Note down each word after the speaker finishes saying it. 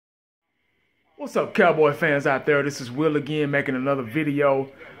What's up, Cowboy fans out there? This is Will again, making another video.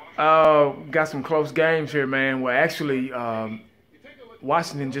 Got some close games here, man. Well, actually,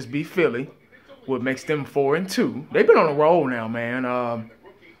 Washington just beat Philly, what makes them 4-2. They've been on a roll now, man.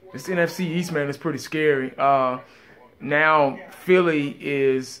 This NFC East, man, is pretty scary. Now Philly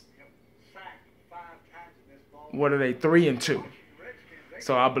is, what are they, 3-2?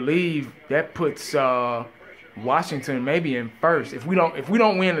 So I believe that puts Washington maybe in first. If we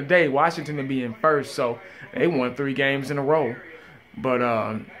don't win today, Washington will be in first. So they won 3 games in a row.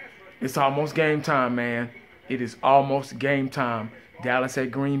 But it's almost game time, man. It is almost game time. Dallas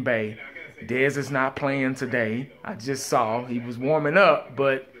at Green Bay. Dez is not playing today. I just saw he was warming up,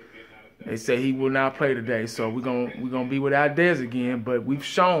 but they say he will not play today. So we're gonna be without Dez again. But we've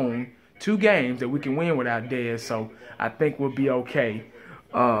shown 2 games that we can win without Dez. So I think we'll be okay.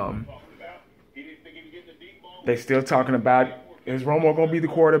 They still talking about, is Romo gonna be the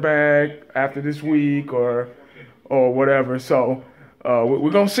quarterback after this week or whatever. So we're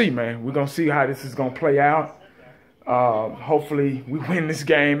gonna see, man. We're gonna see how this is gonna play out. Hopefully we win this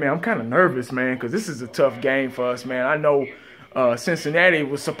game, man. I'm kind of nervous, man, because this is a tough game for us, man. I know Cincinnati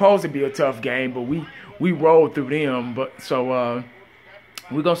was supposed to be a tough game, but we rolled through them. But so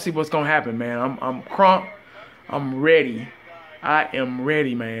we're gonna see what's gonna happen, man. I'm crunk. I'm ready. I am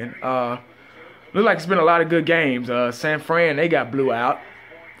ready, man. Looks like it's been a lot of good games. San Fran, they got blew out,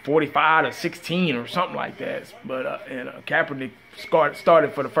 45-16 or something like that. But and Kaepernick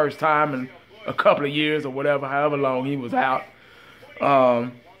started for the first time in a couple of years or whatever, however long he was out. I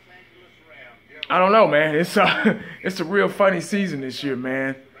don't know, man. It's a real funny season this year,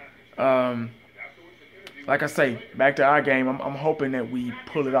 man. Like I say, back to our game. I'm hoping that we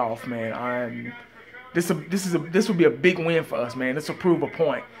pull it off, man. This will be a big win for us, man. This will prove a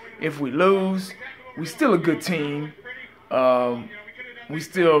point. If we lose, we still a good team. We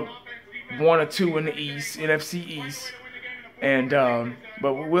still 1 or 2 in the East, NFC East, and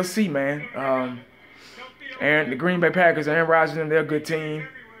but we'll see, man. And the Green Bay Packers, Aaron Rodgers, and they're a good team.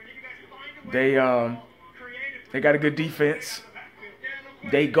 They got a good defense.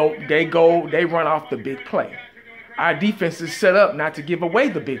 They run off the big play. Our defense is set up not to give away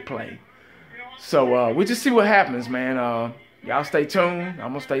the big play. So we'll just see what happens, man. Y'all stay tuned. I'm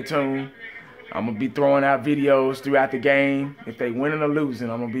going to stay tuned. I'm going to be throwing out videos throughout the game. If they winning or losing,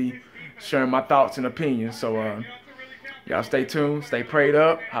 I'm going to be sharing my thoughts and opinions. So y'all stay tuned. Stay prayed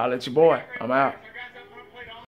up. Holla at your boy. I'm out.